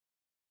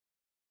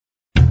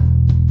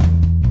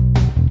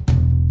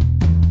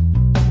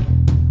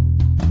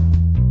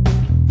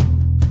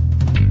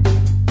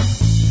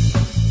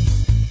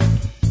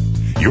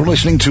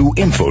listening to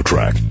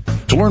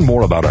InfoTrack. To learn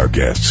more about our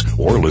guests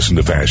or listen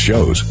to past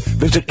shows,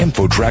 visit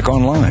InfoTrack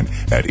online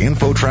at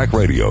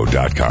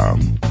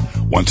InfoTrackRadio.com.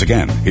 Once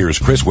again, here's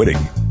Chris Whitting.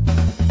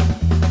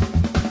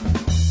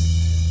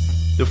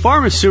 The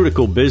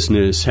pharmaceutical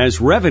business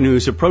has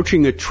revenues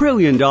approaching $1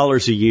 trillion a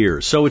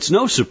year, so it's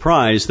no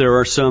surprise there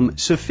are some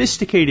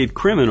sophisticated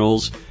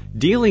criminals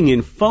dealing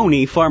in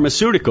phony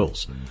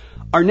pharmaceuticals.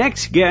 Our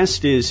next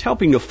guest is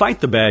helping to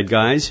fight the bad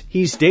guys.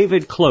 He's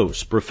David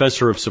Close,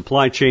 professor of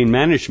supply chain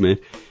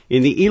management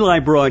in the Eli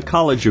Broad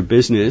College of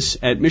Business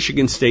at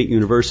Michigan State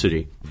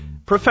University.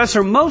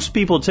 Professor, most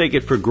people take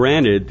it for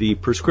granted the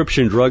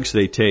prescription drugs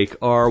they take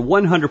are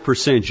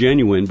 100%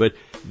 genuine, but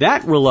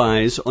that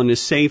relies on a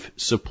safe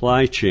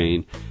supply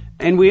chain.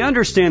 And we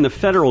understand the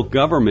federal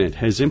government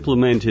has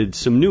implemented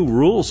some new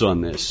rules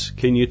on this.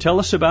 Can you tell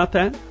us about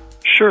that?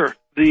 Sure.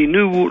 The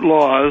new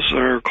laws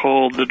are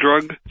called the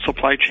Drug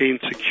Supply Chain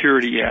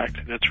Security Act,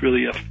 and it's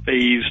really a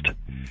phased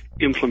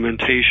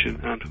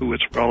implementation on who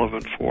it's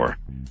relevant for.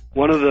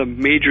 One of the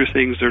major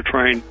things they're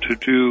trying to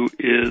do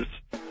is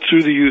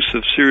through the use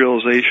of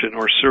serialization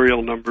or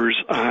serial numbers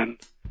on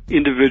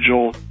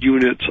individual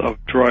units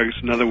of drugs.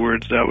 In other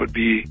words, that would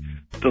be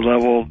the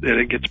level that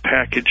it gets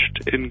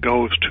packaged and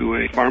goes to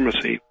a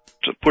pharmacy.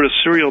 To put a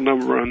serial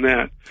number on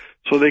that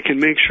so they can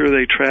make sure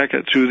they track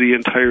it through the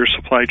entire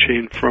supply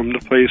chain from the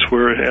place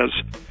where it has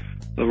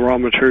the raw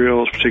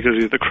materials,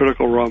 particularly the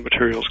critical raw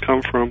materials,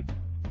 come from,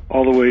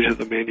 all the way to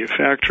the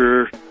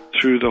manufacturer,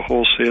 through the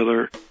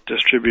wholesaler,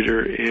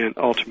 distributor, and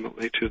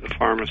ultimately to the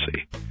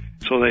pharmacy.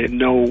 So they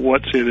know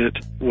what's in it,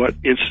 what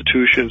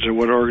institutions or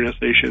what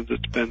organizations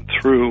it's been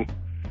through.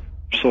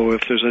 So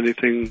if there's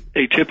anything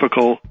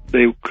atypical,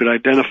 they could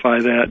identify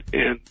that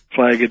and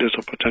flag it as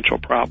a potential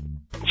problem.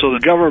 So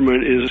the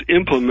government is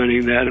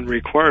implementing that and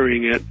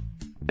requiring it,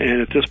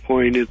 and at this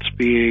point it's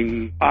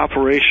being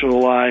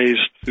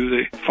operationalized through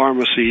the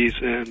pharmacies,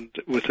 and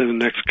within the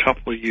next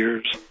couple of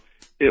years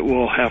it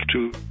will have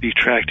to be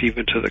tracked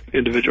even to the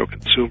individual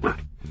consumer.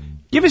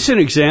 Give us an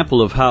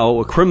example of how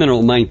a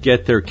criminal might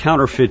get their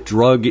counterfeit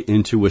drug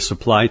into a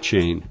supply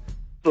chain.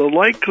 The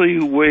likely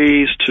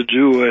ways to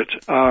do it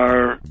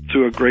are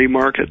through a gray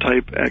market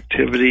type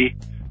activity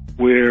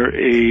where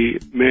a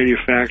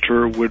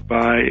manufacturer would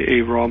buy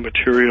a raw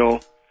material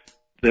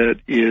that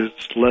is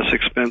less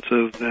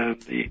expensive than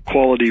the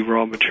quality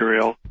raw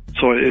material.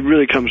 So it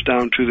really comes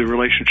down to the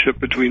relationship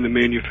between the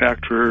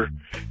manufacturer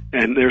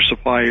and their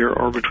supplier,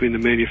 or between the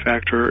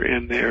manufacturer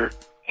and their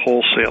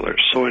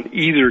wholesalers. So in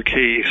either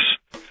case,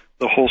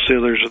 the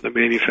wholesalers or the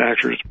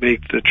manufacturers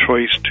make the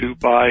choice to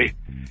buy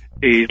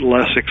a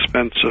less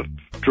expensive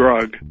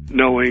drug,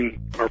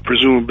 knowing or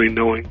presumably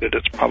knowing that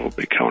it's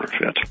probably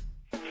counterfeit.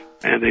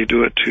 And they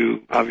do it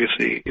to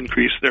obviously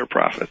increase their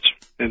profits,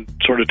 and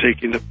sort of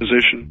taking the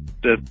position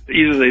that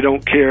either they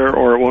don't care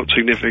or it won't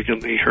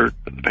significantly hurt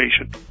the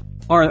patient.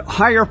 Are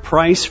higher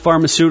price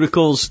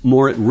pharmaceuticals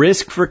more at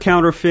risk for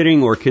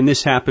counterfeiting, or can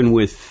this happen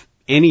with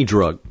any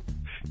drug?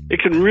 It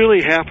can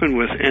really happen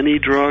with any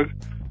drug.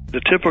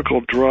 The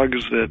typical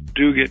drugs that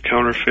do get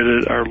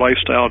counterfeited are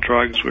lifestyle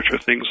drugs, which are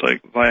things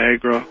like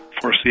Viagra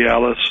or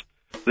Cialis.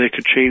 They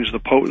could change the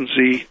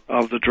potency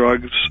of the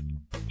drugs,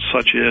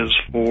 such as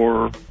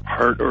for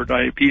heart or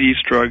diabetes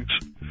drugs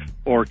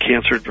or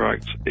cancer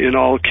drugs. In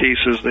all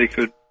cases, they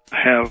could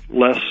have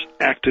less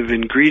active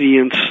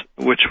ingredients,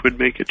 which would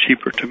make it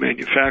cheaper to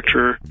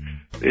manufacture.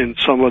 In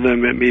some of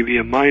them, it may be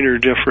a minor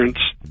difference.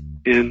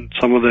 In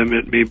some of them,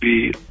 it may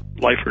be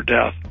life or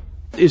death.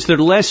 Is there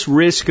less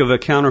risk of a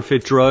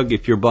counterfeit drug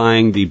if you're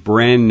buying the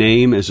brand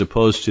name as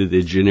opposed to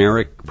the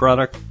generic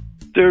product?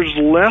 There's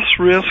less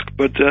risk,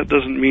 but that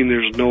doesn't mean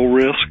there's no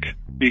risk,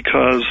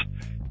 because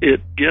it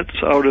gets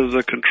out of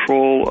the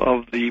control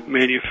of the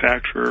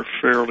manufacturer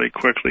fairly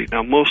quickly.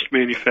 Now, most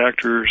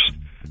manufacturers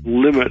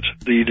limit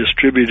the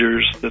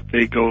distributors that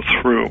they go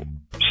through,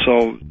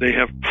 so they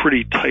have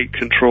pretty tight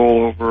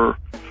control over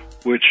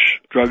which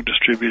drug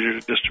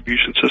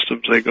distribution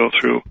systems they go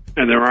through,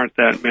 and there aren't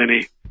that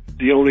many.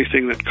 The only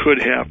thing that could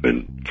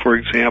happen, for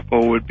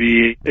example, would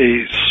be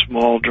a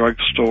small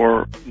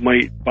drugstore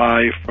might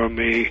buy from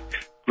a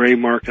gray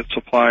market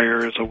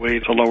supplier as a way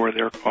to lower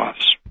their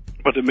costs.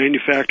 But the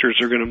manufacturers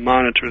are going to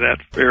monitor that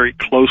very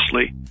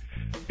closely,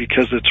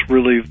 because it's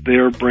really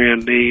their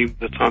brand name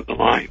that's on the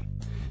line.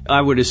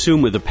 I would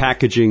assume with the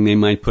packaging they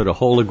might put a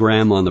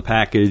hologram on the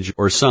package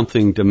or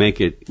something to make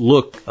it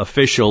look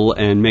official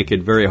and make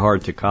it very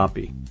hard to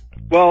copy.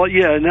 Well,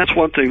 yeah, and that's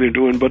one thing they're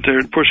doing, but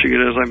they're pushing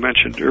it, as I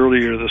mentioned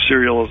earlier, the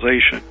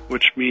serialization,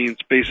 which means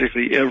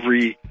basically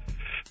every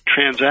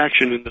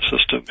transaction in the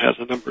system has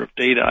a number of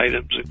data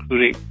items,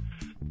 including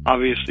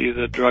obviously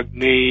the drug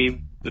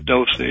name, the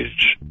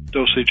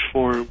dosage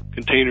form,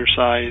 container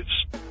size,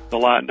 the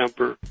lot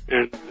number,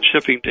 and the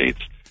shipping dates.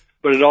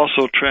 But it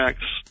also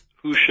tracks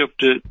who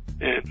shipped it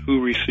and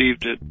who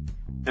received it,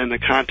 and the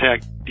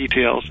contact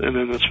details, and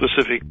then the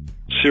specific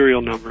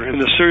serial number. And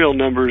the serial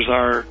numbers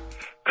are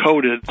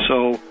coded,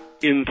 so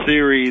in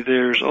theory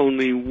there's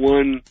only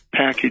one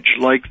package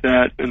like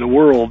that in the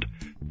world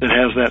that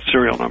has that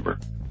serial number.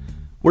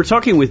 We're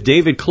talking with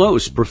David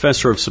Close,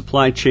 professor of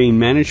supply chain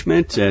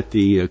management at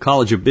the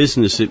College of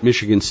Business at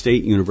Michigan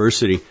State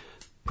University.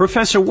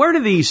 Professor, where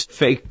do these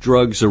fake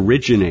drugs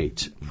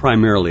originate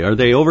primarily? Are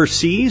they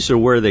overseas or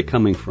where are they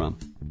coming from?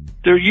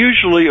 They're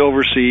usually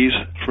overseas,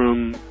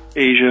 from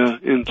Asia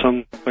in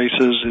some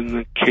places,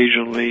 and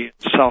occasionally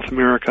South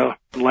America,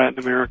 Latin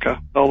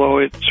America, although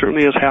it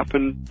certainly has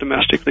happened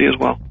domestically as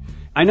well.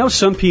 I know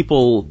some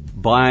people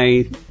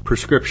buy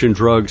prescription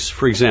drugs,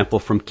 for example,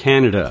 from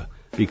Canada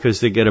because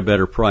they get a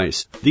better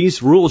price.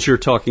 These rules you're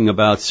talking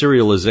about,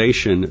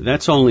 serialization,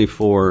 that's only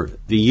for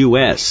the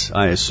U.S.,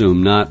 I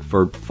assume, not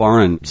for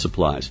foreign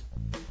supplies.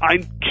 I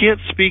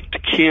can't speak to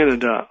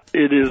Canada.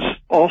 It is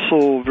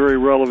also very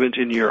relevant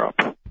in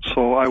Europe,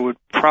 so I would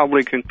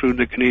probably conclude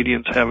the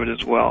Canadians have it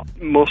as well.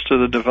 Most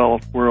of the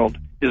developed world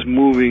is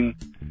moving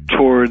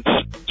towards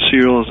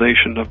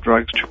serialization of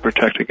drugs to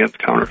protect against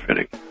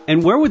counterfeiting.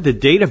 And where would the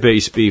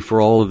database be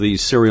for all of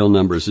these serial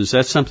numbers? Is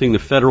that something the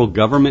federal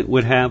government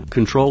would have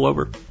control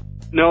over?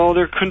 No,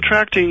 they're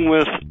contracting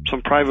with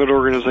some private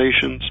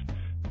organizations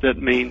that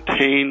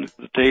maintain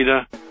the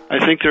data.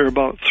 I think there are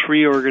about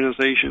 3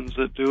 organizations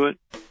that do it.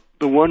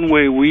 The one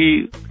way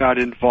we got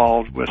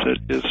involved with it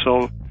is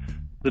so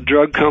the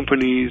drug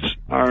companies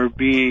are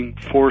being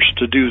forced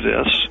to do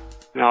this.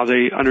 Now,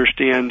 they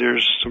understand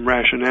there's some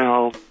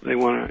rationale. They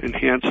want to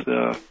enhance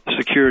the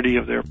security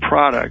of their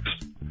products.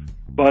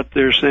 But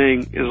they're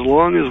saying, as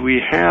long as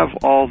we have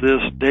all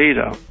this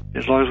data,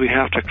 as long as we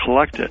have to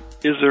collect it,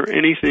 is there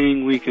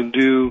anything we can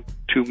do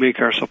to make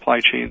our supply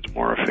chains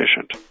more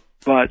efficient?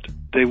 But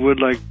they would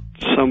like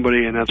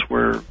somebody, and that's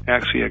where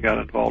Axia got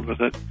involved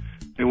with it,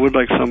 they would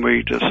like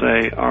somebody to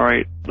say, all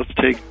right, let's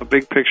take a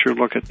big picture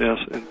look at this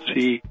and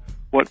see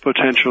what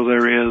potential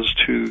there is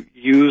to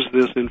use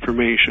this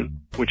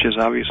information, which is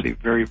obviously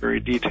very, very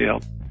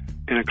detailed,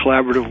 in a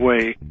collaborative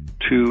way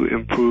to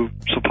improve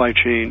supply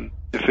chain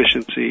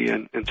efficiency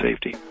and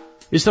safety.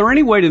 Is there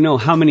any way to know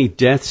how many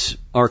deaths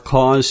are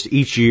caused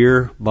each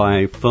year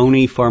by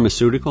phony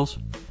pharmaceuticals?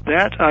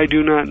 That I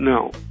do not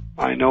know.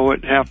 I know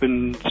it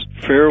happens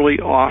fairly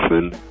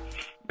often,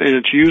 and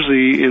it's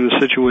usually in a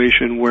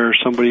situation where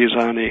somebody is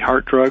on a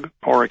heart drug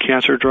or a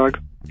cancer drug,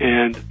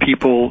 and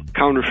people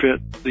counterfeit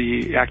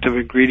the active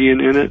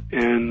ingredient in it,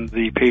 and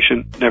the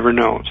patient never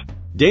knows.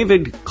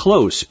 David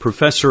Close,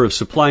 professor of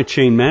supply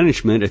chain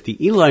management at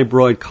the Eli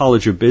Broad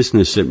College of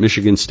Business at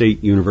Michigan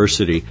State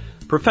University.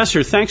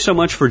 Professor, thanks so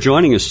much for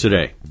joining us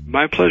today.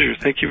 My pleasure.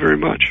 Thank you very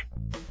much.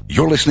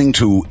 You're listening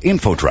to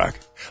InfoTrack,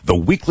 the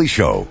weekly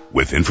show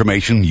with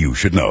information you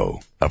should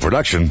know, a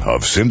production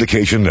of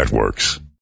Syndication Networks.